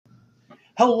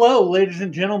Hello, ladies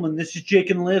and gentlemen. This is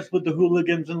Jake and Liz with the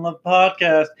Hooligans in Love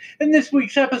podcast. And this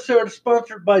week's episode is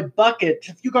sponsored by Buckets.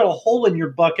 If you got a hole in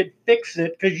your bucket, fix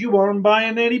it because you aren't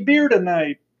buying any beer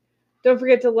tonight. Don't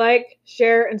forget to like,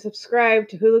 share, and subscribe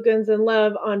to Hooligans in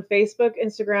Love on Facebook,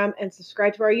 Instagram, and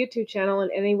subscribe to our YouTube channel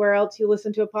and anywhere else you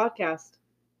listen to a podcast.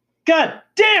 God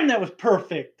damn, that was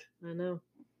perfect. I know.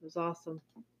 It was awesome.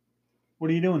 What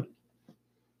are you doing?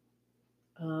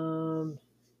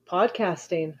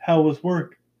 Podcasting. How was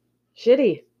work?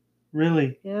 Shitty.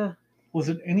 Really? Yeah. Was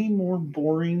it any more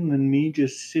boring than me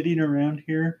just sitting around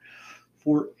here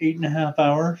for 8.5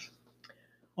 hours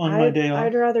on my day off?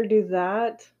 I'd rather do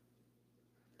that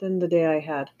than the day I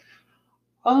had.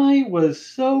 I was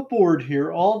so bored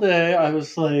here all day. I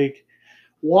was like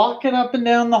walking up and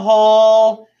down the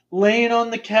hall, laying on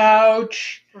the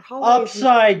couch,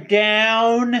 upside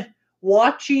down,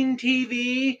 watching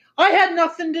TV. I had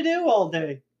nothing to do all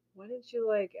day. Why didn't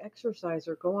you exercise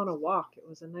or go on a walk? It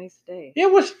was a nice day.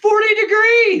 It was 40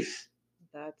 degrees.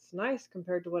 That's nice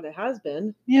compared to what it has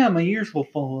been. Yeah, my ears will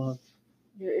fall off.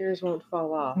 Your ears won't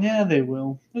fall off. Yeah, they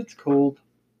will. It's cold.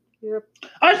 Yep.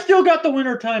 I still got the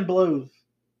wintertime blues.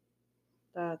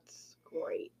 That's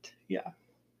great. Yeah.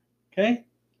 Okay.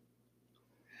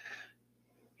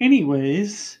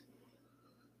 Anyways,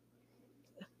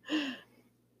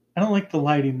 I don't like the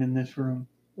lighting in this room.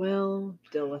 Well,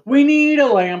 deal with it. We need a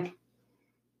lamp.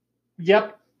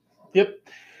 Yep.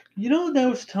 You know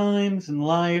those times in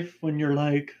life when you're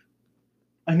like,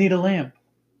 I need a lamp.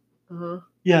 Uh-huh.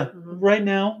 Yeah. Uh-huh. Right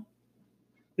now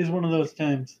is one of those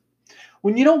times.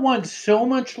 When you don't want so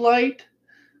much light,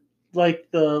 like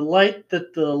the light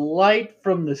that the light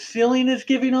from the ceiling is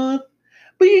giving off,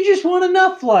 but you just want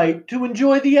enough light to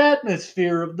enjoy the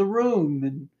atmosphere of the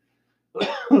room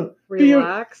and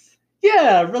relax.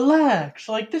 Yeah, relax.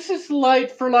 This is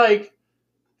light for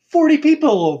 40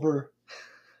 people over.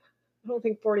 I don't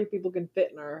think 40 people can fit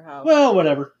in our house. Well,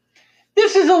 whatever.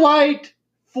 This is a light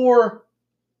for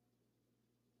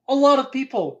a lot of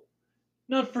people.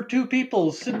 Not for 2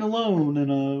 people sitting alone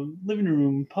in a living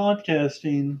room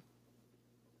podcasting.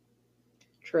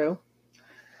 True.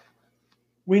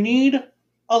 We need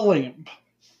a lamp.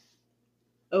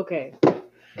 Okay.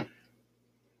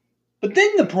 But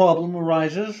then the problem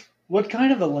arises, what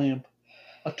kind of a lamp?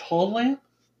 A tall lamp?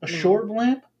 A short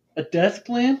lamp? A desk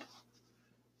lamp?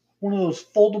 One of those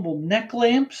foldable neck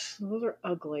lamps? Those are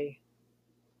ugly.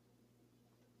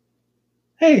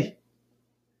 Hey!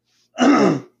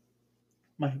 My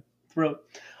throat.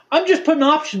 I'm just putting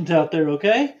options out there,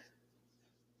 okay?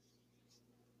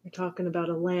 You're talking about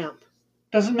a lamp.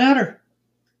 Doesn't matter.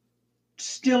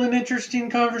 Still an interesting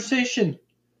conversation.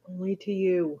 Only to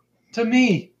you. To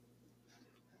me.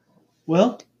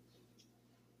 Well,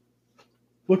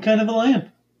 what kind of a lamp?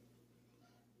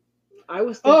 I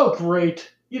was thinking, Oh,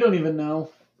 great. You don't even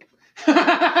know.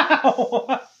 I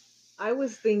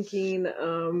was thinking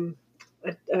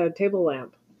a table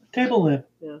lamp. Table lamp.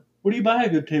 Yeah. Where do you buy a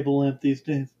good table lamp these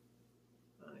days?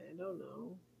 I don't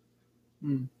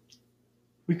know.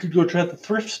 We could go try the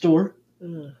thrift store.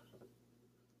 Ugh.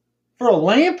 For a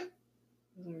lamp?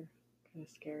 Those are kind of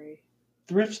scary.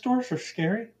 Thrift stores are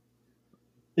scary?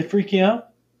 They freak you out?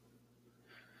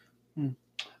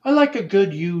 I like a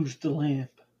good used lamp.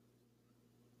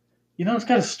 You know, it's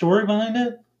got a story behind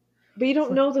it. But you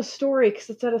don't know the story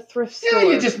because it's at a thrift store. Yeah,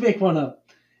 you just make one up.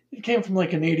 It came from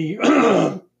an 80...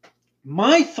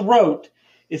 My throat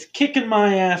is kicking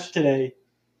my ass today.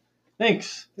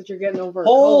 Thanks. But you're getting over a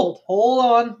cold.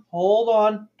 Hold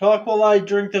on. Talk while I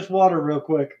drink this water real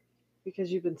quick.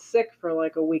 Because you've been sick for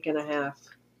a week and a half.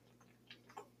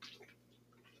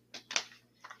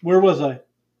 Where was I?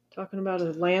 Talking about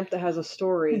a lamp that has a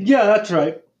story. Yeah, that's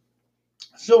right.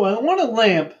 So I want a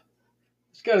lamp.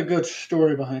 It's got a good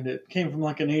story behind it. It came from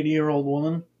an 80-year-old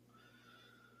woman.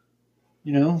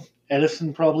 You know,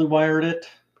 Edison probably wired it.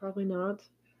 Probably not.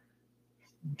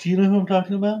 Do you know who I'm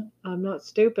talking about? I'm not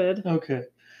stupid. Okay.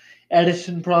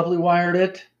 Edison probably wired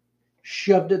it.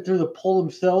 Shoved it through the pole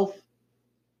himself.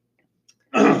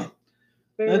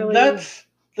 That's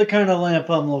the kind of lamp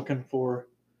I'm looking for.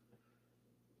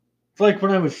 It's like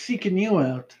when I was seeking you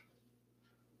out.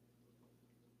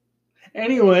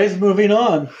 Anyways, moving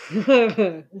on.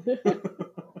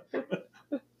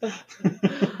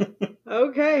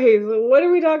 Okay, so what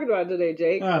are we talking about today,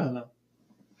 Jake? I don't know.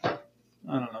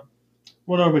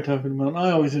 What are we talking about?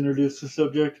 I always introduce the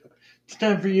subject. It's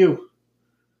time for you.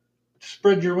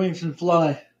 Spread your wings and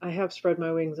fly. I have spread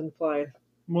my wings and fly.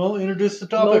 Well, introduce the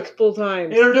topic. Multiple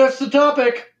times. Introduce the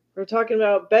topic. We're talking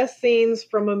about best scenes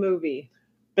from a movie.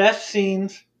 Best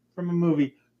scenes from a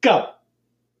movie. Go.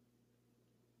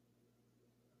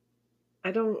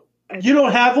 I don't You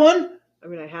don't have one? I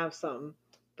mean, I have some,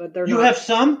 but they're You not have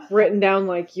some? written down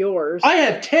like yours. I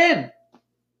have 10.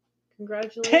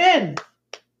 Congratulations. 10.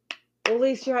 Well, at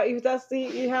least you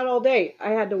had all day.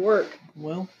 I had to work.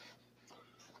 Well,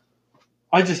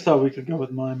 I just thought we could go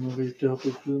with my movies to help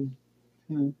with them.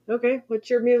 Okay, what's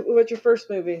your first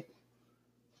movie?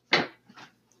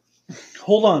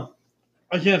 Hold on.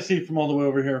 I can't see from all the way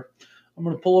over here. I'm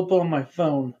going to pull up on my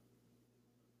phone.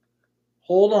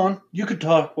 Hold on. You could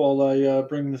talk while I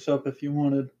bring this up if you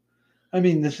wanted. I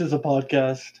mean, this is a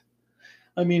podcast.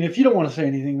 I mean, if you don't want to say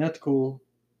anything, that's cool.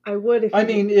 I would if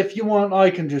if you want, I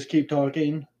can just keep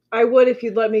talking. I would if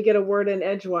you'd let me get a word in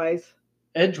edgewise.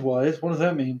 Edgewise? What does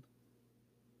that mean?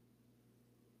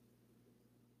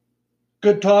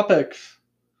 Good topics.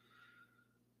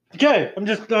 Okay,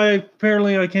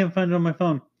 apparently I can't find it on my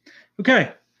phone.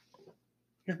 Okay.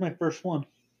 Here's my first one.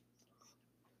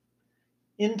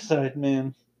 Inside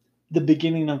Man. The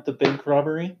beginning of the bank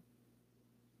robbery.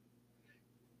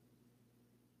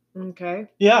 Okay.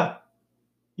 Yeah.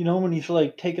 You know, when he's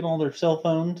like taking all their cell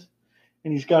phones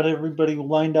and he's got everybody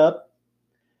lined up.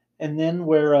 And then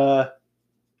where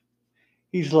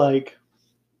he's like,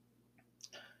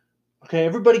 okay,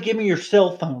 everybody give me your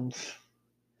cell phones.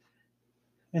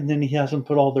 And then he has them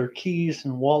put all their keys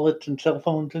and wallets and cell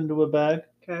phones into a bag.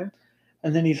 Okay.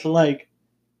 And then he's like,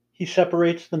 he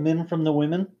separates the men from the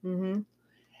women. Mm-hmm.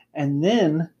 And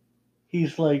then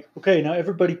he's like, okay, now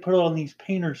everybody put on these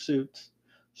painter suits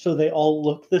so they all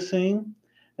look the same.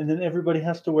 And then everybody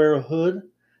has to wear a hood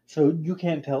so you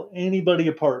can't tell anybody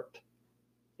apart.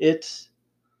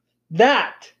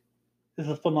 That is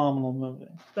a phenomenal movie.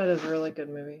 That is a really good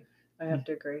movie. I have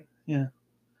to agree. Yeah.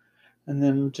 And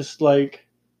then just like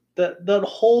that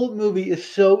whole movie is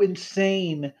so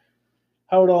insane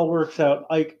how it all works out.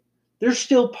 Like, there's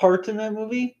still parts in that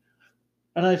movie,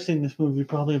 and I've seen this movie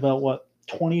probably about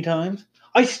 20 times.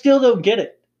 I still don't get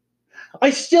it. I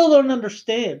still don't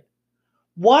understand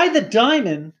why the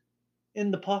diamond in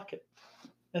the pocket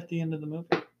at the end of the movie.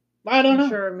 I don't know. I'm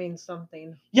sure it means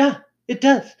something. Yeah, it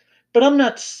does. But I'm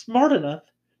not smart enough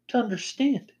to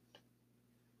understand it.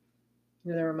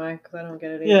 Neither am I, because I don't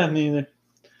get it either. Yeah, me either.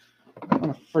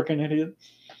 I'm a freaking idiot.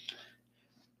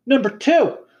 Number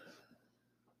 2.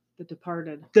 The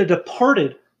Departed. The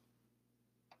Departed.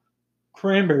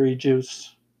 Cranberry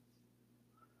juice.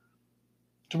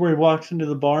 To where he walks into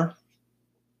the bar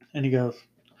and he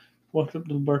walks up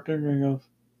to the bartender and he goes,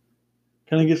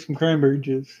 can I get some cranberry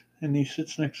juice? And he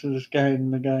sits next to this guy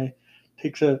and the guy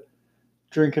takes a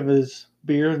drink of his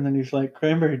beer and then he's like,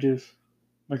 cranberry juice.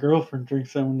 My girlfriend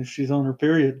drinks that when she's on her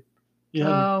period.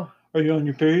 Yeah. Are you on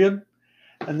your period?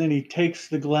 And then he takes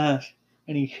the glass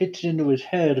and he hits into his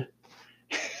head.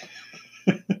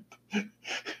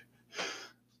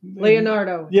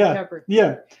 Leonardo. Yeah. DiCaprio.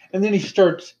 Yeah. And then he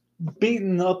starts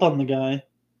beating up on the guy.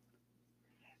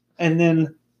 And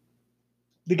then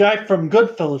the guy from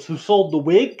Goodfellas who sold the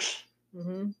wigs,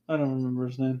 I don't remember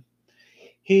his name,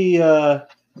 he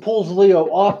pulls Leo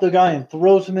off the guy and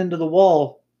throws him into the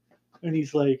wall. And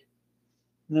he's like,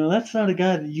 no, that's not a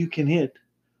guy that you can hit.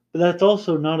 But that's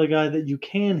also not a guy that you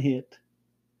can hit.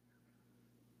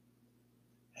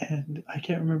 And I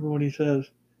can't remember what he says.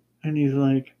 And he's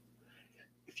like,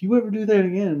 if you ever do that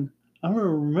again, I'm going to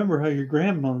remember how your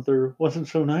grandmother wasn't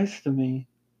so nice to me.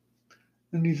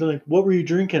 And he's like, what were you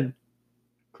drinking?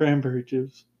 Cranberry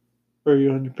juice. Are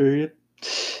you on your period?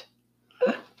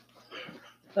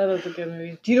 That is a good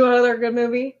movie. Do you know another good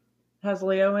movie has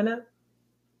Leo in it?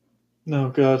 No,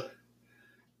 God.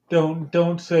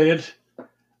 Don't say it.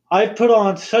 I've put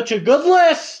on such a good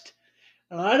list,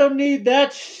 and I don't need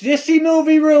that sissy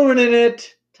movie ruining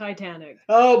it. Titanic.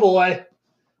 Oh, boy.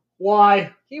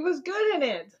 Why? He was good in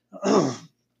it. I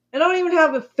don't even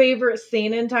have a favorite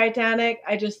scene in Titanic.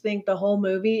 I just think the whole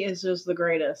movie is just the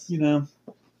greatest. You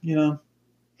know.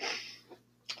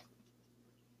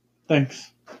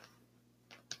 Thanks.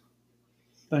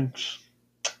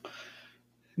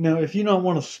 Now, if you don't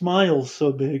want to smile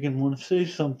so big and want to say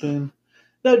something,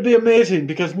 that'd be amazing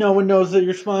because no one knows that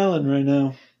you're smiling right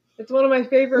now. It's one of my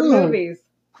favorite movies.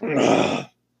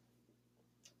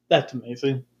 That's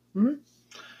amazing. Mm-hmm.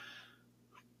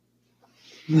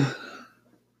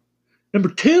 Number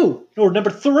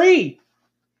 3.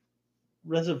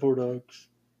 Reservoir Dogs.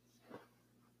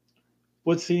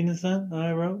 What scene is that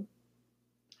I wrote?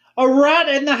 A rat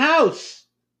in the house!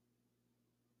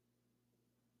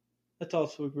 That's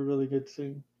also a really good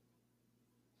scene.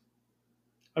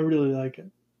 I really like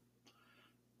it.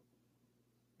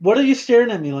 What are you staring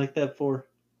at me like that for?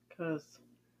 Because.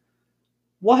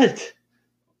 What?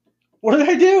 What did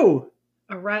I do?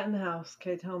 A rat in the house.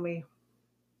 Okay, tell me.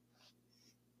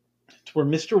 It's where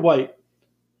Mr. White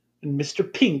and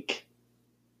Mr. Pink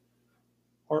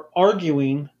are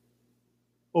arguing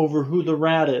over who the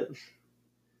rat is.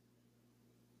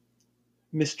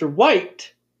 Mr.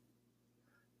 White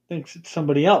thinks it's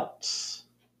somebody else.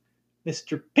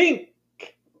 Mr. Pink.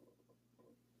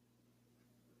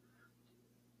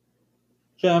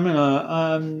 Yeah,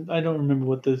 I don't remember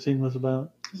what the scene was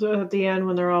about. So at the end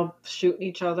when they're all shooting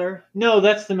each other? No,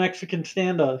 that's the Mexican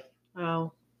standoff.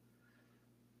 Oh.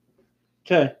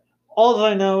 Okay. All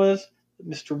I know is that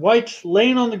Mr. White's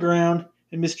laying on the ground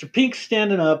and Mr. Pink's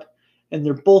standing up, and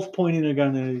they're both pointing a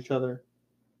gun at each other.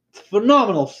 It's a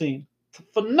phenomenal scene. It's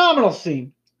a phenomenal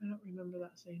scene. I don't remember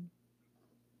that scene.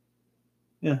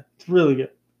 Yeah, it's really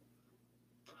good.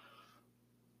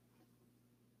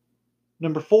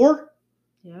 Number 4?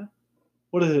 Yeah.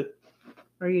 What is it?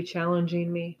 Are you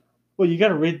challenging me? Well, you got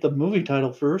to read the movie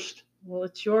title first. Well,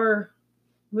 it's your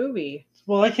movie.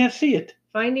 Well, I can't see it.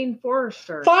 Finding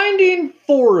Forrester. Finding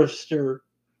Forrester.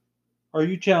 Are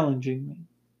you challenging me?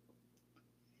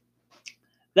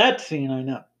 That scene I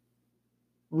know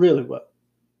really well.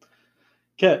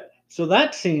 Okay, so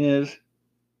that scene is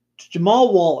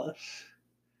Jamal Wallace,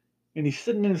 and he's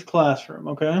sitting in his classroom,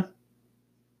 okay?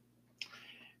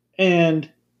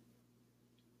 And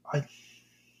I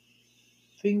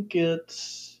think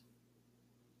it's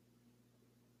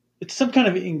some kind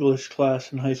of English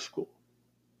class in high school.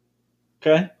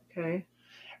 Okay? Okay.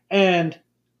 And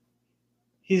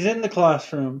he's in the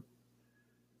classroom,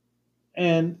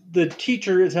 and the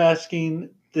teacher is asking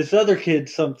this other kid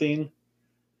something,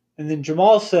 and then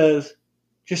Jamal says,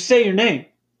 "Just say your name."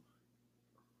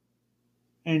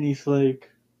 And he's like,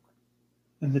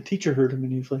 and the teacher heard him,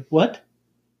 and he's like, "What?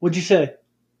 What'd you say?"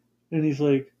 And he's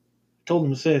like, "I told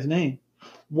him to say his name."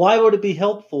 Why would it be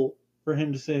helpful for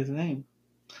him to say his name?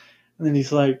 And then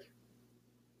he's like,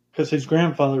 because his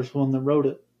grandfather's the one that wrote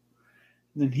it.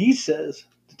 And then he says,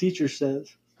 the teacher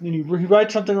says, and then he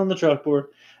writes something on the chalkboard,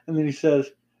 and then he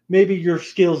says, maybe your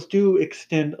skills do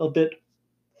extend a bit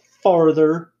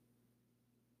farther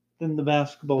than the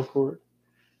basketball court.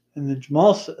 And then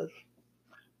Jamal says,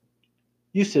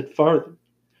 you said farther.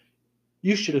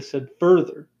 You should have said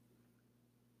further.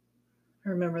 I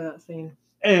remember that scene.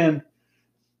 And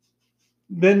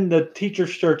then the teacher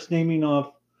starts naming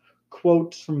off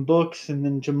quotes from books, and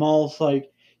then Jamal's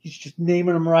like, he's just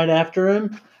naming them right after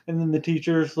him. And then the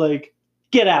teacher's like,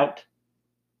 get out.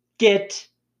 Get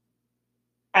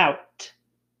out.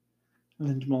 And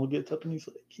then Jamal gets up and he's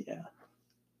like, yeah,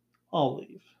 I'll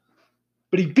leave.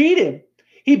 But he beat him.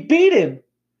 He beat him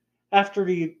after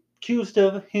he accused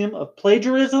him of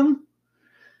plagiarism.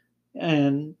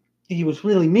 And he was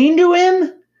really mean to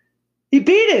him. He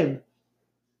beat him.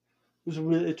 It's a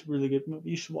really good movie.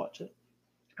 You should watch it.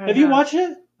 Have you watched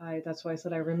it? That's why I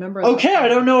said I remember. Okay, I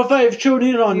don't know if I've shown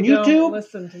it on you YouTube. Don't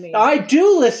listen to me. I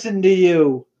do listen to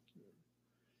you.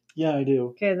 Yeah, I do.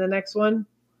 Okay, the next one.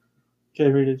 Okay,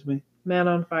 read it to me. Man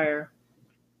on Fire.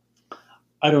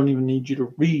 I don't even need you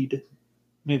to read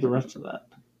me the rest of that.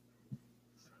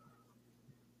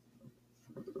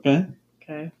 Okay?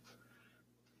 Okay.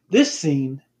 This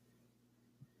scene.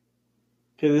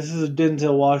 Okay, this is a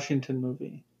Denzel Washington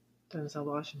movie. Denzel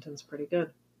Washington's pretty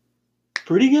good.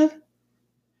 Pretty good?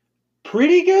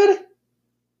 Pretty good?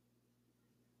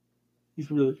 He's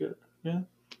really good. Yeah?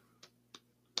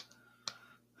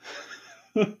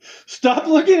 Stop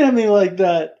looking at me like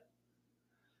that.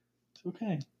 It's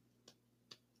okay.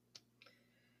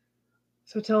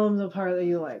 So tell him the part that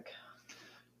you like.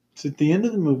 It's at the end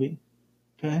of the movie.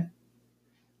 Okay?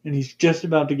 And he's just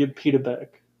about to get Peta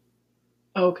back.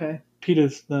 Oh, okay.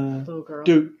 Peta's the little girl.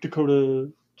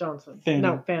 Dakota Johnson. Fanning.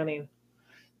 No, Fanning.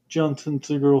 Johnson's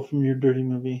the girl from your dirty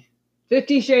movie.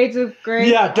 50 Shades of Grey.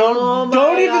 Yeah, don't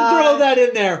even throw that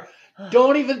in there.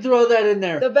 Don't even throw that in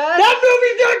there. The best. That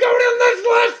movie's not going in this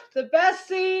list. The best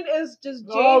scene is just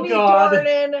Jamie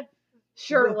Dornan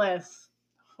shirtless.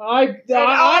 I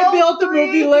built a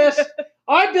movie list.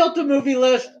 I built a movie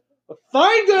list of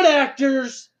fine good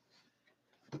actors.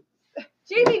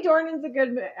 Jamie Dornan's a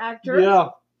good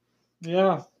actor.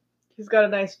 Yeah. He's got a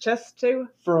nice chest too.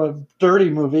 For a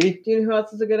dirty movie. Do you know who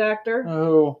else is a good actor?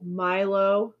 Oh.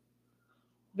 Milo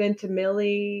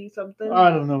Ventimiglia something.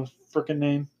 I don't know his freaking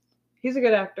name. He's a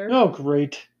good actor. Oh,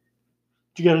 great.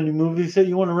 Do you got any movies that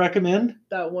you want to recommend?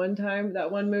 That one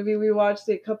movie we watched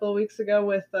a couple of weeks ago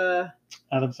with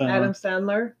Adam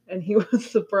Sandler, and he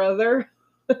was the brother.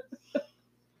 What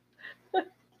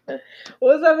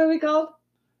was that movie called?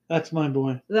 That's My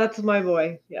Boy. That's My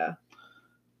Boy, yeah.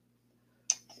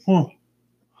 Can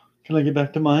I get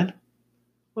back to mine?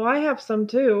 Well, I have some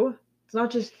too. It's not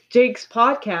just Jake's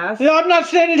podcast. Yeah, I'm not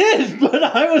saying it is, but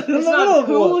I was in It's the middle not of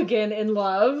one. Hooligan in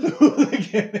Love.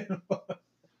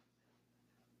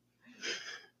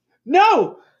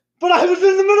 No, but I was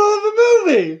in the middle of a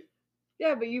movie.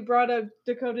 Yeah, but you brought up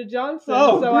Dakota Johnson,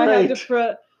 Oh, so I had to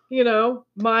great. put,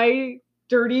 my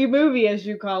dirty movie, as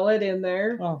you call it, in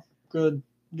there. Oh, good.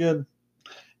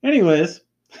 Anyways.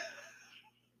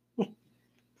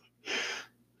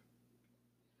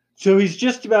 So he's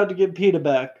just about to get PETA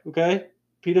back, okay?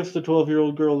 PETA's the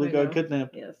 12-year-old girl that got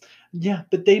kidnapped. Yes. Yeah,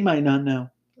 but they might not know.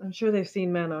 I'm sure they've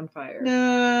seen Men on Fire.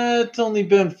 Nah, it's only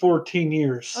been 14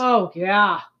 years. Oh,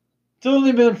 yeah. It's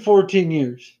only been 14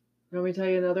 years. You want me to tell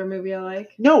you another movie I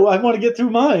like? No, I want to get through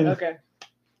mine. Okay.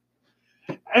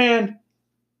 And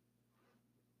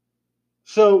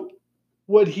so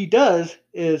what he does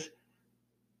is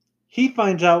he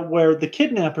finds out where the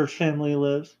kidnapper's family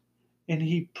lives, and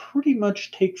he pretty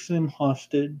much takes them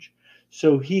hostage.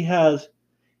 So the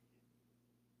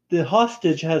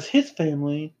hostage has his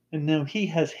family, and now he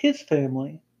has his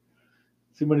family.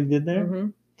 See what he did there? Mm-hmm.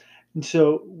 And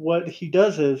so what he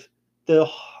does is how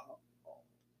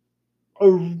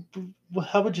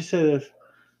would you say this?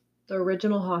 The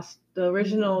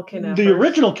original kidnapper. The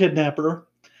original kidnapper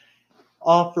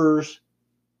offers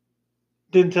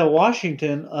Denzel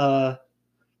Washington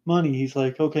money. He's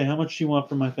like, okay, how much do you want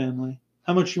for my family?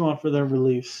 How much do you want for their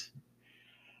release?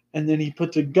 And then he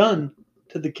puts a gun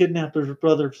to the kidnapper's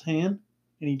brother's hand,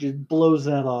 and he just blows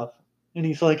that off. And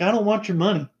he's like, I don't want your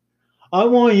money. I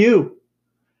want you.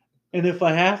 And if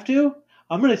I have to,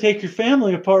 I'm going to take your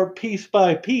family apart piece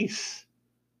by piece.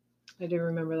 I do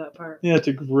remember that part. Yeah, it's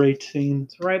a great scene.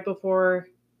 It's right before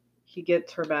he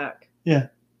gets her back. Yeah.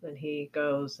 Then he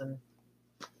goes and...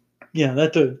 Yeah,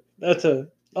 that's a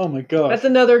oh my gosh. That's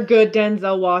another good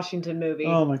Denzel Washington movie.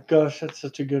 Oh my gosh, that's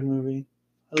such a good movie.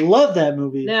 I love that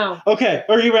movie. Now. Okay,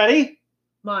 are you ready?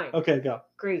 Mine. Okay, go.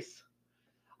 Grease.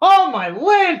 Oh my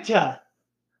Lanta!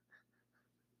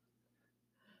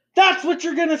 That's what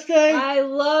you're gonna say? I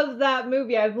love that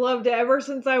movie. I've loved it ever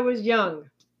since I was young.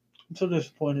 I'm so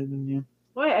disappointed in you.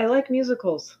 Why? I like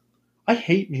musicals. I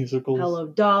hate musicals. Hello,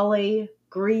 Dolly,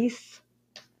 Grease.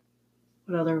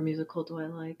 What other musical do I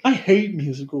like? I hate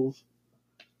musicals.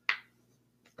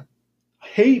 I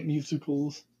hate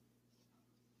musicals.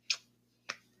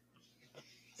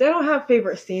 See, I don't have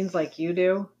favorite scenes like you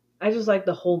do. I just like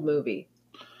the whole movie.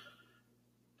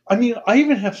 I mean, I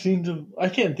even have scenes of... I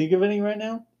can't think of any right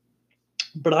now.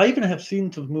 But I even have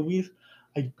scenes of movies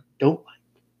I don't like.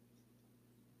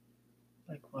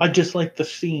 Like what? I just like the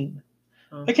scene.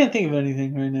 Oh. I can't think of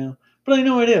anything right now. But I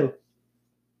know I do.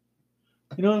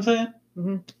 You know what I'm saying?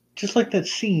 Mm-hmm. Just like that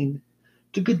scene.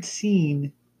 It's a good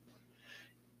scene.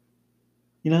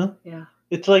 You know? Yeah.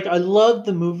 It's like I love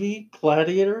the movie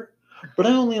Gladiator, but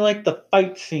I only like the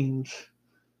fight scenes.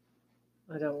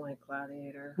 I don't like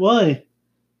Gladiator. Why?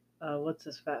 What's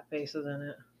his fat face is in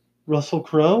it? Russell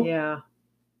Crowe? Yeah.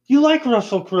 You like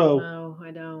Russell Crowe? No,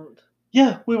 I don't.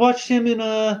 Yeah, we watched him in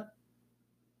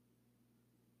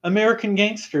American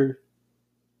Gangster.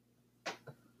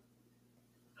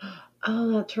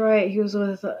 Oh, that's right. He was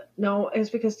with... no,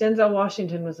 it's because Denzel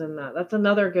Washington was in that. That's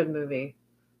another good movie.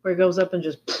 Where he goes up and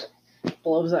just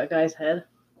blows that guy's head.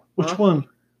 Which one?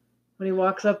 When he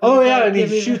walks up... Oh, yeah, and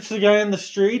he shoots the guy in the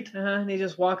street. And he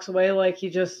just walks away like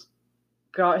he just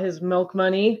got his milk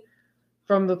money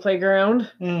from the playground.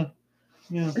 Yeah.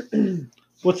 Yeah.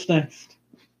 What's next?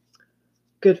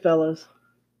 Goodfellas.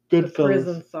 Goodfellas.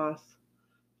 Prison sauce.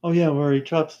 Oh, yeah, where he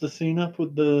chops the scene up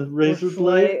with the razor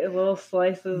blade. Little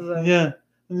slices of... Yeah.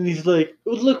 And then he's like, it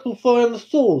was looking for in the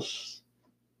sauce.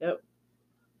 Yep.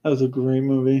 That was a great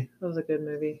movie. That was a good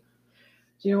movie.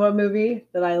 Do you know what movie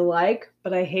that I like,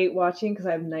 but I hate watching because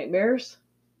I have nightmares?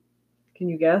 Can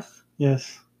you guess?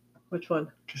 Yes. Which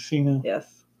one? Casino.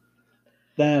 Yes.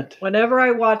 That. Whenever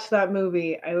I watch that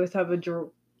movie, I always have a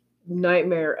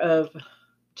nightmare of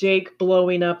Jake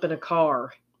blowing up in a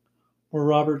car. Where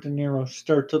Robert De Niro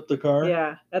starts up the car.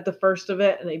 Yeah, at the first of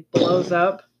it, and he blows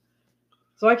up.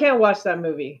 So I can't watch that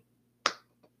movie.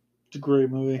 It's a great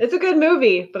movie. It's a good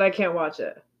movie, but I can't watch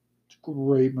it. It's a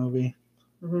great movie.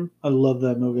 Mm-hmm. I love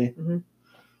that movie. Mm-hmm.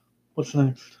 What's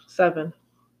next? 7.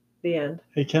 The end.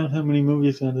 Hey, count how many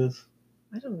movies that is.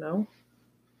 I don't know.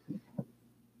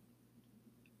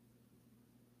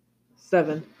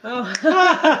 7. Oh.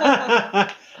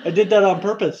 I did that on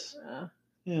purpose.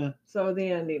 Yeah. So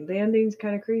the ending. The ending's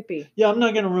kind of creepy. Yeah, I'm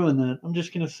not going to ruin that. I'm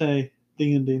just going to say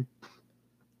the ending.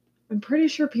 I'm pretty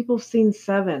sure people have seen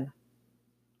 7.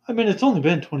 I mean, it's only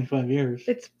been 25 years.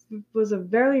 It was a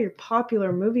very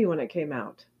popular movie when it came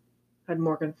out. Had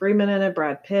Morgan Freeman in it,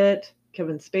 Brad Pitt,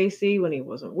 Kevin Spacey when he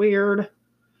wasn't weird.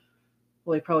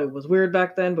 Well, he probably was weird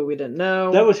back then, but we didn't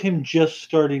know. That was him just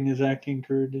starting his acting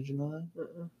career. Did you know that?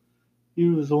 Uh-uh. He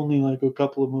was only like a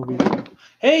couple of movies.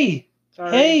 Hey!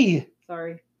 Sorry. Hey!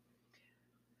 Sorry.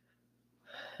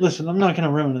 Listen, I'm not going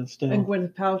to ruin it still. And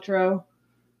Gwyneth Paltrow.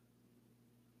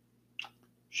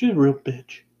 She's a real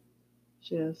bitch.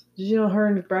 She is. Did you know her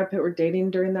and Brad Pitt were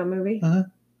dating during that movie? Uh-huh.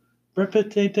 Brad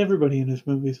Pitt dates everybody in his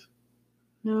movies.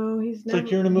 No, he's never. Like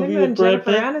you're in a movie him with and Brad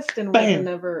Jennifer Pitt. Aniston Bam! wasn't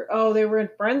never. Oh, they were in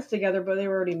Friends together, but they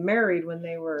were already married when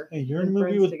they were. Hey, you're in a movie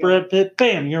Friends with together. Brad Pitt.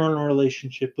 Bam! You're in a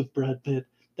relationship with Brad Pitt.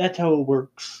 That's how it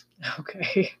works.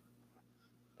 Okay.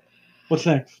 What's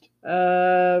next?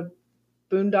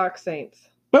 Boondock Saints.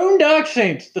 Boondock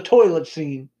Saints, the toilet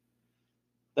scene.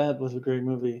 That was a great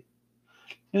movie.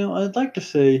 You know, I'd like to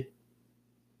say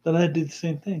that I did the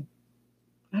same thing.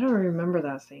 I don't remember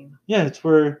that scene. Yeah, it's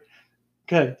where.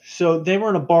 Okay, so they were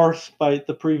in a bar fight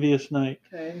the previous night.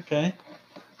 Okay.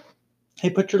 Hey,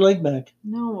 put your leg back.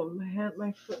 No, my hand,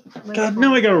 my foot. My God,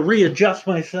 now I gotta readjust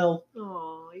myself.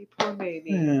 Oh, you poor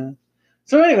baby. Yeah.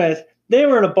 So, anyways, they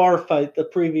were in a bar fight the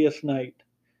previous night,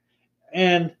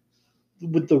 and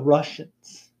with the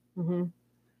Russians. Mm-hmm.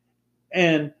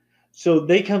 And so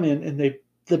they come in and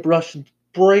the Russians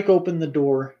break open the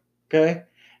door, okay?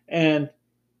 And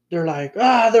they're like,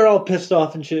 they're all pissed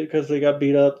off and shit because they got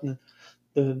beat up and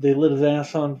they lit his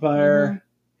ass on fire. Mm-hmm.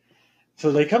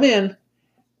 So they come in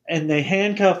and they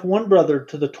handcuff one brother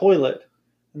to the toilet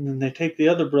and then they take the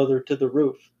other brother to the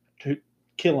roof to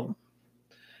kill him.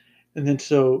 And then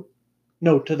to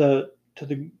the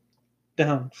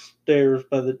downstairs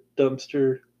by the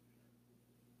dumpster.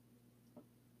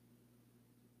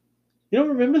 You don't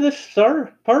remember this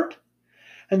part?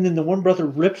 And then the one brother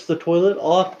rips the toilet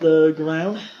off the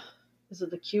ground. Is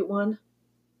it the cute one?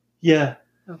 Yeah.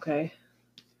 Okay.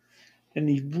 And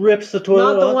he rips the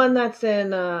toilet off. Not the one that's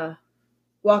in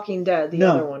Walking Dead, the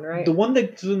other one, right? The one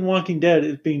that's in Walking Dead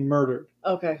is being murdered.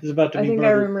 Okay. He's about to be murdered. I think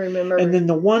I remember. And then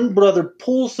the one brother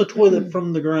pulls the toilet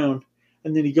from the ground,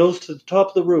 and then he goes to the top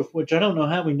of the roof, which I don't know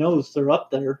how he knows they're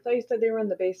up there. I thought you said they were in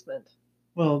the basement.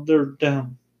 Well, they're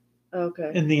down.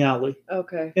 Okay. In the alley.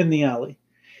 Okay. In the alley.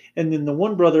 And then the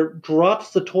one brother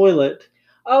drops the toilet.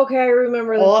 Okay, I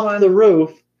remember this off one. the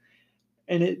roof,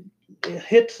 and it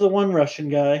hits the one Russian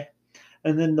guy.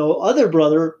 And then the other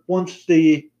brother, once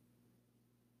the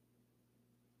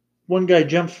one guy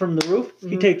jumps from the roof,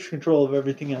 he takes control of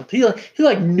everything else. He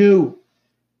knew.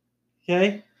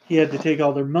 Okay? He had to take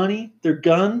all their money, their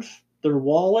guns, their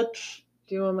wallets.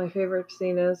 Do you know what my favorite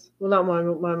scene is? Well, not one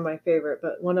of my favorite,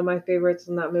 but one of my favorites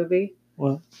in that movie.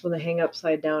 What? When they hang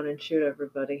upside down and shoot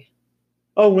everybody.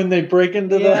 Oh, when they break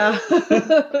into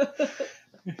the...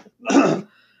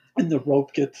 and the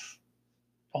rope gets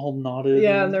all knotted.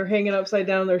 Yeah, and they're hanging upside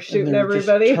down. They're shooting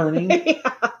everybody. Just turning.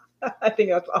 Yeah, I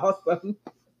think that's awesome.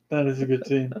 That is a good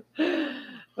scene.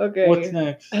 Okay. What's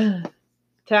next?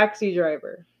 Taxi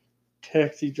Driver.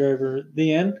 Taxi Driver.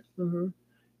 The end? Mm-hmm.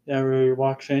 Yeah, where he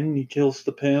walks in and he kills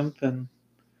the pimp and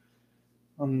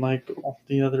unlike all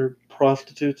the other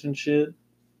prostitutes and shit.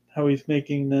 How he's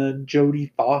making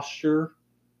Jodie Foster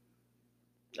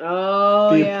be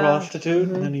a prostitute,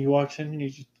 and then he walks in and he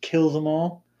just kills them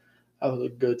all. That was a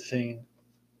good scene.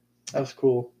 That was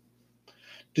cool.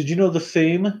 Did you know the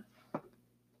same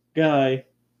guy,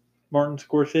 Martin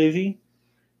Scorsese,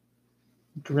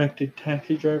 directed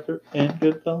Taxi Driver and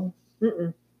Goodfellas?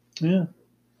 Mm-mm. Yeah.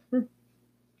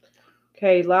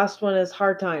 Okay, last one is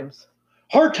Hard Times.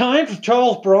 Hard Times with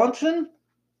Charles Bronson?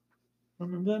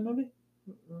 Remember that movie?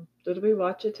 Mm-mm. Did we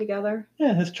watch it together?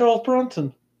 Yeah, it's Charles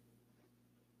Bronson.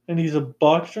 And he's a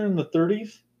boxer in the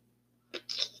 30s.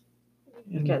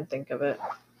 I can't think of it.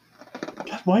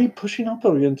 God, why are you pushing up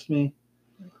against me?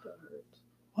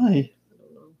 Why? I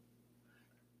don't know.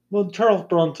 Well, Charles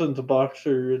Bronson's a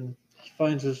boxer, and he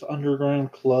finds this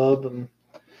underground club and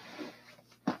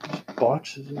just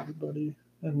boxes everybody.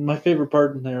 And my favorite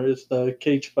part in there is the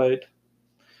cage fight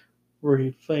where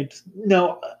he fights.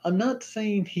 Now, I'm not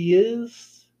saying he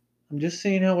is. I'm just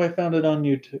saying how I found it on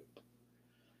YouTube.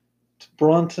 It's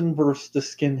Bronson versus the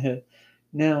skinhead.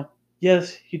 Now,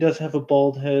 yes, he does have a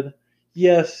bald head.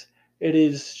 Yes, it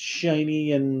is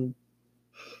shiny and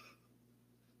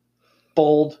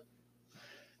bald.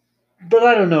 But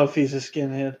I don't know if he's a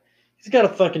skinhead. He's got a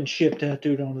fucking ship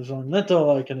tattooed on his arm. That's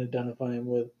all I can identify him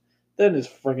with. Then his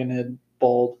friggin' head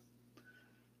bald.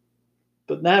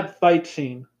 But that fight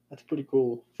scene, that's pretty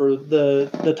cool. For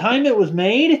the time it was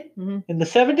made, in the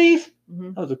 70s,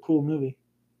 that was a cool movie.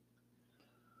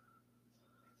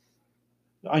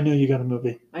 I know you got a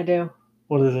movie. I do.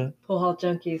 What is it? Full Health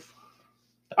Junkies.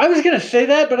 I was going to say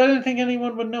that, but I didn't think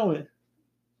anyone would know it.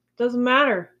 Doesn't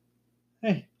matter.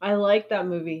 Hey. I like that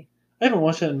movie. I haven't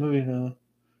watched that movie in a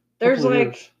There's couple of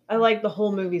like years. I like the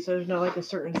whole movie, so there's not like a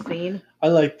certain scene. I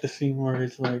like the scene where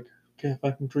he's like, okay, if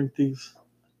I can drink these,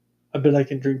 I bet I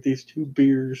can drink these 2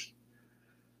 beers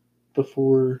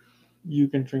before you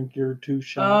can drink your 2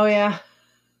 shots. Oh yeah.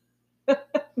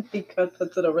 He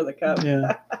puts it over the cup.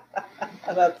 Yeah.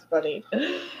 That's funny.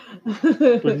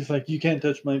 But he's like, you can't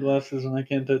touch my glasses and I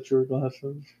can't touch your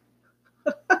glasses.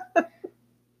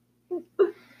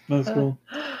 That's cool.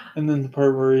 And then the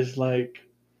part where he's like,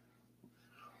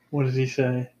 what does he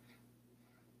say?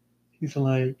 He's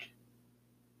like,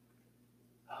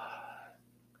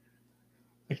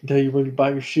 I can tell you where to buy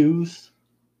your shoes.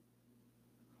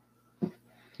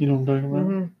 You know what I'm talking about?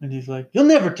 Mm-hmm. And he's like, you'll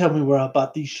never tell me where I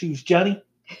bought these shoes, Johnny.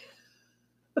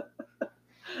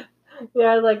 Yeah,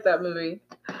 I like that movie.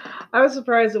 I was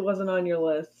surprised it wasn't on your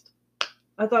list.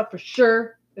 I thought for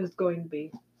sure it was going to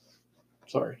be.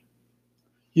 Sorry.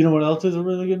 You know what else is a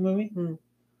really good movie?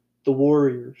 The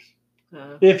Warriors.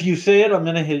 If you say it, I'm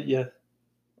going to hit you.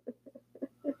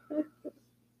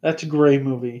 That's a great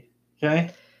movie.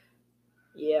 Okay?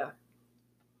 Yeah.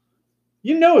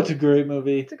 You know it's a great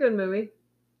movie. It's a good movie.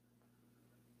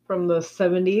 From the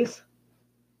 70s.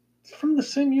 It's from the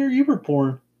same year you were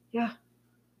born. Yeah.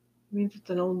 It means it's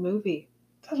an old movie.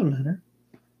 Doesn't matter.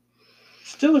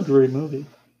 Still a great movie.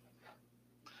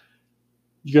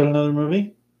 You got another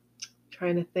movie?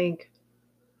 Trying to think.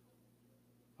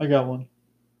 I got one.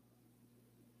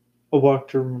 A Walk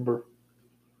to Remember.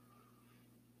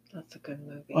 That's a good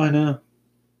movie. I know.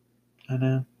 I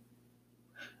know.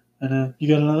 I know. You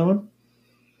got another one?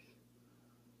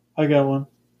 I got one.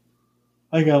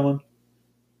 I got one.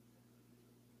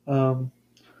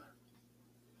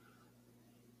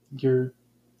 Your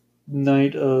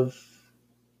Night of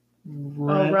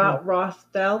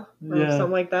Rosdell? Or Yeah.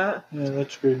 something like that? Yeah,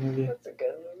 that's a great movie. That's a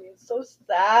good movie. It's so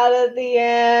sad at the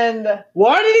end.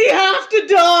 Why did he have to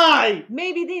die?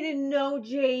 Maybe they didn't know,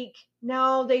 Jake.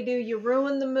 Now they do. You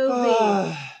ruined the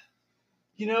movie.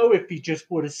 You know, if he just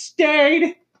would have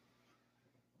stayed,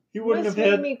 he wouldn't This have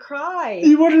made had. me cry.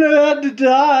 He wouldn't have had to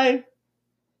die.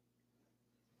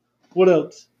 What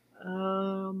else?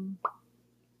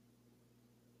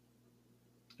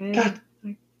 And God.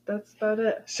 that's about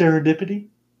it. Serendipity.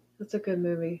 That's a good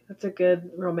movie. That's a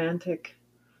good romantic,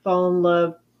 fall in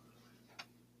love,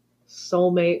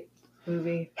 soulmate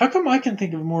movie. How come I can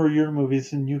think of more of your movies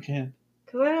than you can?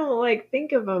 Because I don't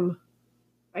think of them.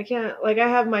 I can't, I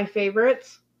have my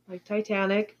favorites, like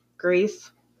Titanic,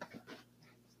 Grease.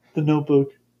 The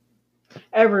Notebook.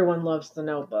 Everyone loves The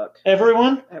Notebook.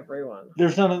 Everyone? Everyone.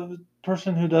 There's not a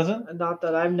person who doesn't? Not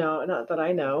that I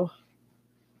know.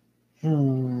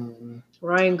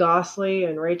 Ryan Gosling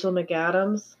and Rachel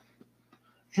McAdams.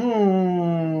 Do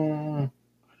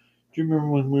you remember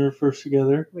when we were first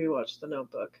together? We watched The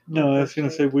Notebook. No, I was going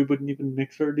to say we wouldn't even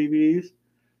mix our DVDs.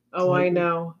 Oh, I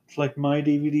know. It's like my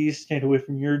DVDs stayed away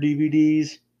from your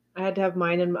DVDs. I had to have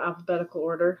mine in alphabetical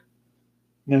order.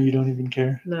 No, you don't even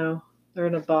care. No, they're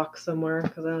in a box somewhere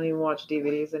because I don't even watch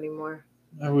DVDs anymore.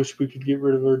 I wish we could get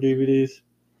rid of our DVDs.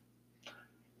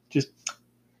 Just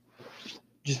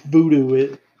voodoo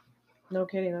it. No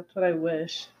kidding. That's what I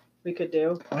wish we could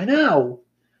do. I know.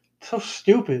 It's so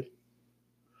stupid.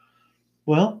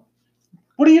 Well,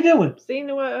 what are you doing?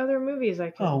 Seeing what other movies I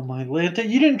can. Oh, my Lanta,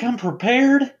 you didn't come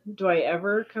prepared? Do I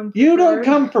ever come prepared? You don't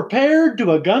come prepared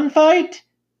to a gunfight?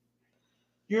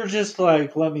 You're just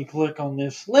like, let me click on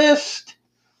this list.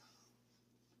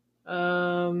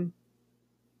 Dirty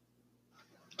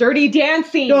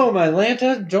Dancing. No, my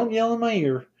Lanta, don't yell in my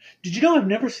ear. Did you know I've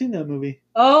never seen that movie?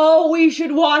 Oh, we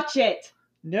should watch it.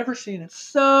 Never seen it.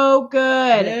 So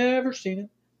good. Never seen it.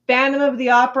 Phantom of the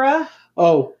Opera.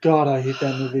 Oh, God, I hate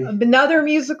that movie. Another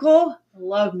musical. I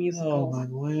love musicals. Oh, my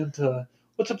Lanta.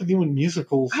 What's up with you and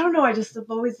musicals? I don't know. I just have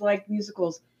always liked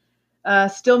musicals.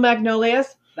 Still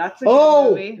Magnolias. That's a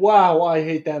good movie. Wow, I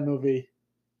hate that movie.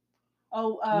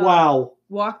 Oh, wow.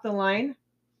 Walk the Line.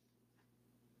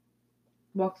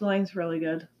 Walk the Line's really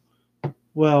good.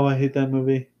 Wow, I hate that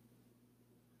movie.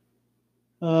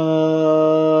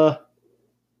 God,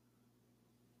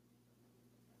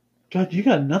 you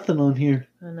got nothing on here.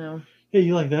 I know. Yeah,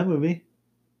 you like that movie.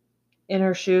 In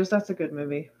Her Shoes. That's a good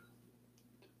movie.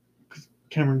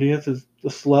 Cameron Diaz is the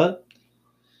slut.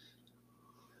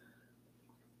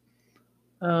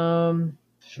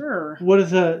 Sure. What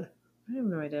is that? I have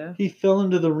no idea. He fell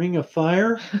into the ring of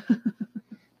fire?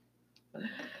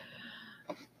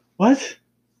 What?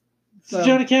 It's a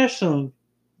Johnny Cash song.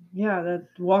 Yeah, that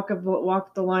Walk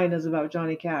the Line is about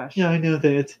Johnny Cash. Yeah, I know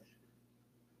that.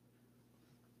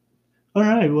 All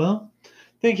right, well,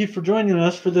 thank you for joining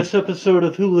us for this episode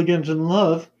of Hooligans in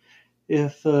Love.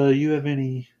 If you have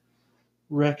any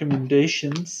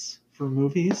recommendations for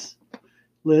movies.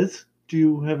 Liz, do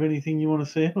you have anything you want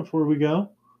to say before we go?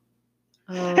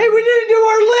 Hey, we didn't do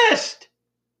our list!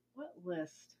 What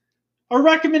list? Our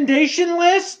recommendation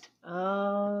list?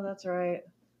 Oh, that's right.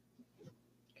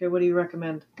 Okay, what do you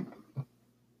recommend?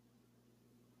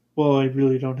 Well, I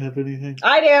really don't have anything.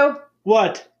 I do.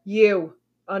 What? You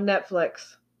on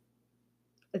Netflix.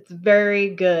 It's very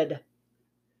good.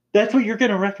 That's what you're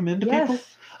going to recommend to people?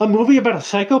 Yes. A movie about a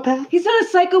psychopath? He's not a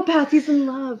psychopath. He's in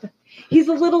love. He's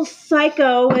a little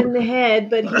psycho in the head,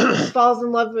 but he falls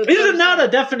in love with. Is it not a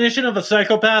definition of a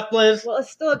psychopath, Liz? Well, it's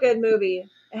still a good movie.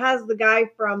 It has the guy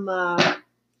from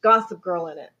Gossip Girl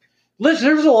in it. Liz,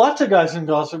 there's lots of guys in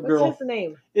Gossip Girl. What's his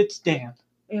name? It's Dan.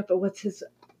 Yeah, but what's his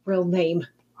real name?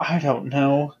 I don't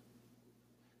know.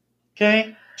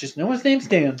 Okay? Just know his name's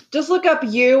Dan. Just look up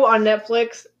You on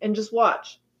Netflix and just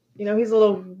watch. You know, he's a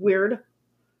little weird.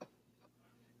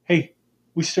 Hey,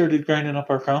 we started grinding up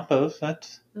our compost.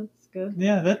 That's good.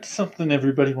 Yeah, that's something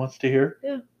everybody wants to hear.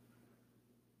 Yeah.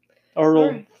 Our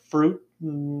old fruit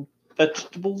and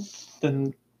vegetables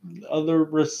and other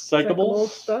recyclables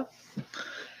stuff.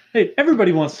 Hey,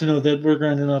 everybody wants to know that we're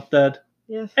grinding up that.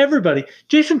 Yes. Everybody.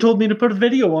 Jason told me to put a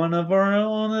video on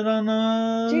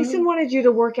it. Jason wanted you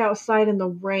to work outside in the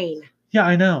rain. Yeah,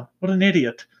 I know. What an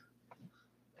idiot.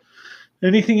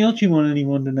 Anything else you want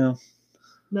anyone to know?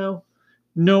 No.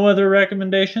 No other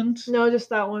recommendations? No, just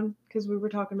that one, because we were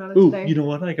talking about it today. You know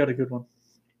what? I got a good one.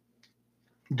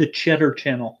 The Cheddar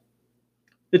Channel.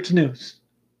 It's news.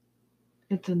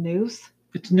 It's a news?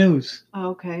 It's news. Oh,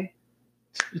 okay.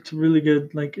 It's a really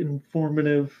good,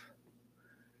 informative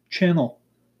channel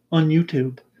on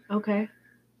YouTube. Okay.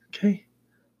 Okay.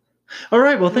 All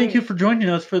right. Well, thank you for joining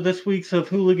us for this week's of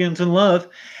Hooligans in Love.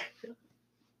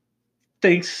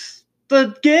 Thanks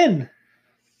again.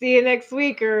 See you next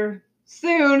week or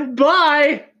soon.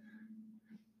 Bye.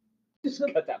 Just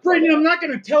cut that. Brandon, I'm not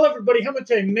going to tell everybody how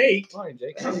much I make. Fine,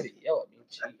 Jake. I'm going to yell at me.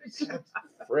 Jeez.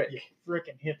 Frick. You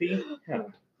frickin' hippie. Yeah.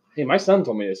 Hey, my son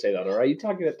told me to say that, all right? You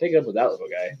take it up with that little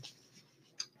guy.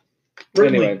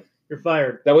 Brindley, Anyway, you're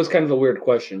fired. that was kind of a weird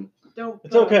question.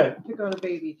 It's okay. Pick on a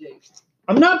baby, Jake.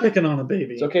 I'm not picking on a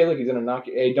baby. It's okay. Look, he's going to knock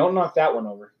you. Hey, don't knock that one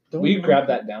over. Don't Will you knock grab it.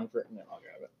 that down for it? No, I'll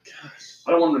grab it. Gosh.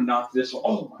 I don't want him to knock this one.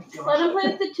 Oh, my gosh. Let him play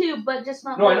with the tube, but just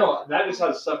not. No, I know. That just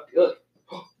has suck. Look.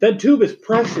 That tube is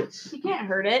precious. You can't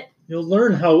hurt it. You'll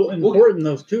learn how important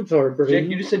those tubes are, Braden.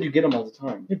 Jake, you just said you get them all the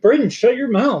time. Hey, Braden, shut your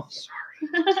mouth.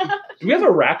 Do we have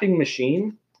a wrapping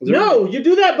machine? Is there- No, you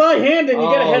do that by hand and you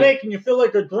get a Oh. headache and you feel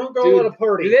like a drunk all Dude, at a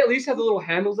party. Do they at least have the little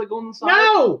handles that go on the side?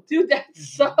 No! Dude, that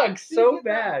sucks so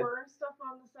bad. Stuff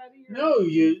on the side of your No,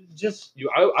 you just...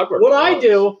 I'd wear What I gloves.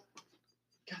 do...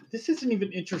 God, this isn't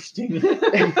even interesting.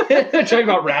 Talking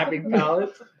about wrapping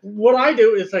pallets. What I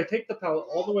do is I take the pallet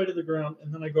all the way to the ground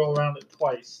and then I go around it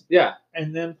twice. Yeah.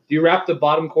 And then Do you wrap the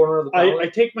bottom corner of the I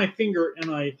pallet? take my finger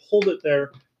and I hold it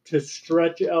there to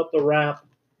stretch out the wrap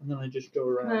and then I just go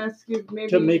around. Ask you, maybe,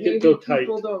 To make it go tight.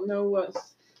 People don't know what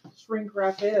shrink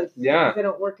wrap is. Yeah. They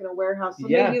don't work in a warehouse. So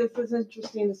Yeah. maybe this is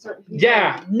interesting to certain people.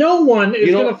 Yeah. No one is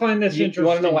You know- going to find this You interesting.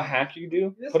 want to know what hack you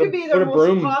do? This Put a, could be the put a most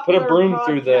broom. Put a popular broom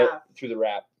through the podcast.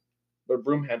 wrap. Put a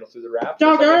broom handle through the wrap.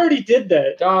 Dog, Just I like a- already did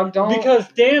that. Dog, don't. Because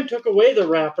Dan took away the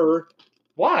wrapper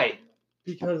Why?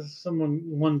 because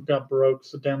one got broke.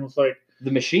 So Dan was like,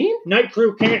 The machine? Night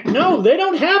Crew can't. No, they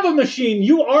don't have a machine.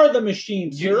 You are the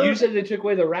machine, sir. You said they took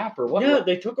away the wrapper. What? Yeah,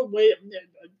 they took away.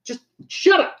 Just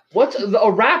shut up. What's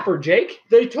a wrapper, Jake?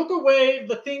 They took away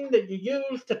the thing that you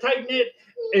use to tighten it,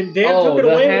 and Dan Oh, took it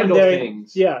the away one handle day.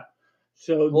 things. Yeah.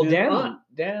 So Well, then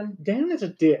Dan is a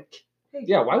dick. Hey,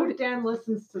 Yeah, why would- Dan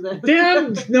listens to this?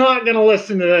 Dan's not gonna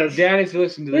listen to this. Dan needs to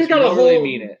listen to We this. got We a don't really whole-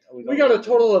 mean it. We got a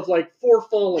total of 4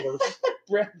 followers.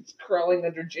 Brad's crawling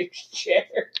under Jake's chair.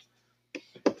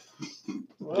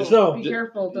 So Be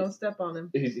careful, don't step on him.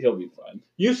 He'll be fine.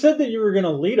 you said that you were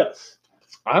gonna lead us.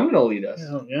 I'm gonna lead us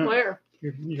Oh, yeah. Where?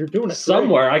 You're doing it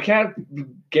somewhere. I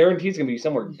can't guarantee it's gonna be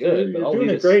somewhere Great. good, but You're I'll doing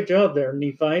lead a us. great job there,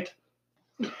 Nephite.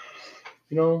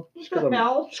 You know, just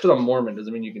because I'm Mormon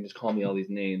doesn't mean you can just call me all these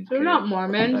names. You're okay? not I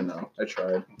Mormon. know. I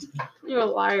tried. You're a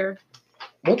liar.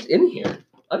 What's in here?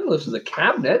 I don't know. This is a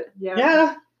cabinet.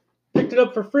 Yeah. Picked it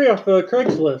up for free off of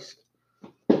Craigslist.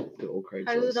 Good old Craigslist.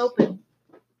 How does it open?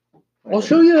 I'll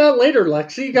show you that later,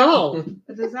 Lexi. Go.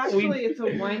 It's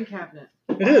a wine cabinet.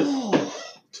 It is.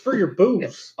 It's for your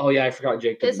booze. Oh yeah, I forgot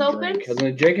Jake This doesn't drink. opens?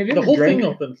 Hasn't Jake, have you The ever whole drank? thing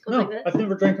opens. Goes No, like this? I've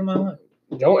never drank in my life.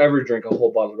 Don't ever drink a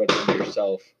whole bottle of Red Bull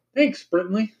yourself. Thanks,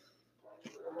 Brintley.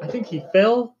 I think he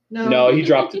fell. No, he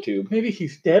dropped the tube. Maybe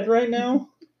he's dead right now.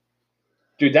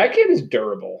 Dude, that kid is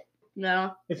durable.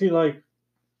 No. If he Like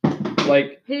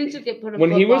He needs to get put in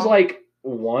when he was football. like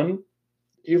 1,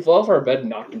 He fell off our bed and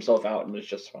knocked himself out and was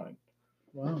just fine.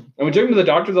 Wow. And we took him to the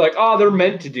doctor. They're like, "Oh, they're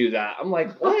meant to do that." I'm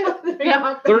like, "What?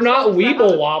 They're not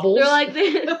weeble wobbles." They're like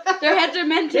their heads are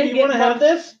meant to. Hey, you want to have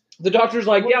this? The doctor's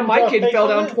like, What, "Yeah, you my got kid face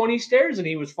fell on down it? 20 stairs and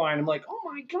he was fine." I'm like, "Oh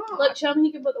my god!" Look, show him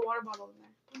he can put the water bottle in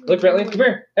there. Look, Bentley, come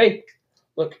here. Hey,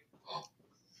 look.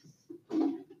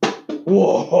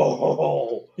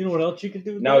 Whoa! You know what else you can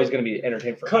do? with Now that? he's gonna be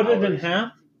entertained for Cut it in hours.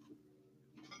 half.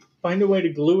 Find a way to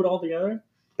glue it all together.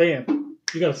 Bam!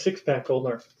 You got a 6-pack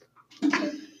holder.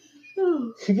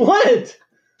 What?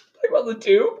 Talk about the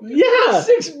two. Yeah.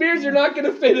 6 beers are not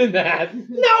gonna fit in that.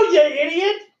 No, you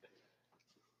idiot!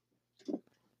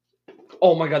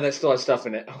 Oh my god, that still has stuff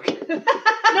in it. Okay.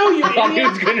 No, you I thought he idiot!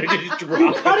 was gonna just You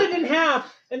drop cut it. it in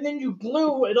half and then you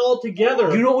glue it all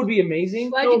together. You know what would be amazing?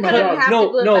 Why'd Oh you my cut it in God. half to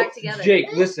glue it No, back together?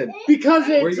 Jake, listen. Because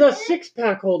Where it's you- a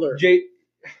 6-pack holder. Jake,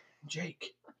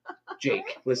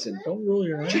 listen. Don't roll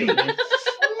your eyes. man.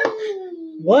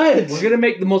 What? We're gonna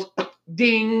make the most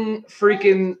ding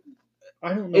freaking I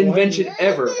don't know. why invention you-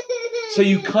 ever. So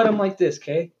you cut them like this,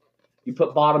 okay? You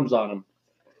put bottoms on them.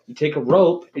 You take a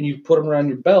rope and you put them around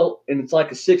your belt, and it's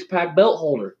like a 6-pack belt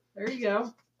holder. There you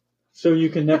go. So you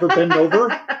can never bend over?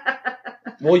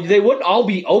 Well, they wouldn't all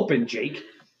be open, Jake.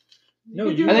 No,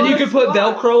 could you. do And then you one could put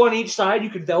squat. Velcro on each side. You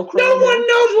could Velcro. No them one in.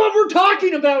 knows what we're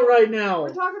talking about right now.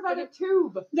 We're talking about a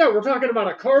tube. Yeah, we're talking about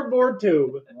a cardboard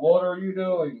tube. What are you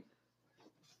doing?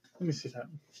 Let me see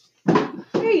that.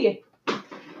 Hey,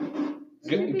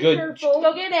 Good, be good. careful.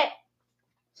 Go get it.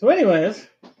 So, anyways,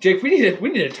 Jake, we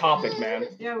need a topic, man.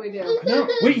 Yeah, we do. no,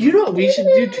 Wait, you know what we should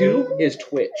do too? Is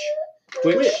Twitch.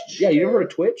 Twitch. Yeah, you never heard of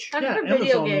Twitch? That's Yeah, for video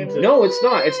Amazon games. owns it. No, it's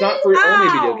not. It's not for only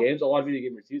video Ow! games. A lot of video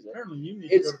gamers use it. apparently you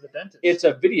need It's- to go to the dentist. It's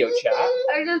a video chat.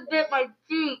 I just bit my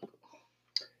cheek.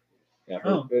 Yeah.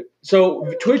 Oh.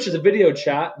 So Twitch is a video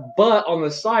chat, but on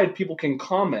the side, people can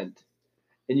comment,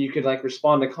 and you can like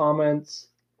respond to comments.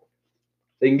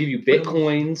 They can give you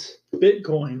bitcoins.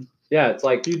 Bitcoin. Yeah, it's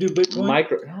like Do you do Bitcoin?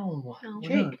 micro. No, No.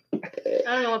 Jake.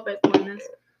 I don't know what Bitcoin is.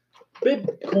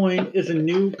 Bitcoin is a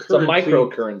new It's a currency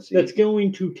microcurrency. that's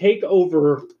going to take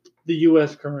over the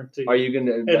U.S. currency Are you going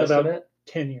to invest about in it?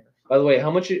 10 years. By the way,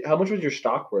 how much was your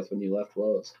stock worth when you left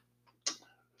Lowe's?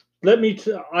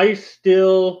 I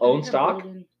still. Own stock?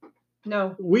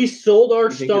 No. We sold our You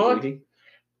think you're stock bleeding?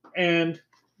 and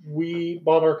we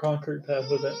bought our concrete pad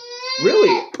with it.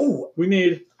 Really? Oh, We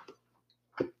made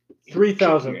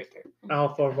 3,000 Right there.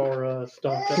 off of our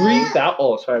stock. 3,000.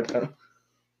 Oh, sorry.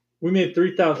 We made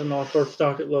 3,000 off our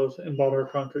stock at Lowe's and bought our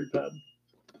concrete pad.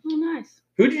 Oh, nice.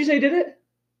 Who did you say did it?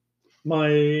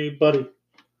 My buddy.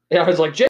 Yeah, I was like, Jake.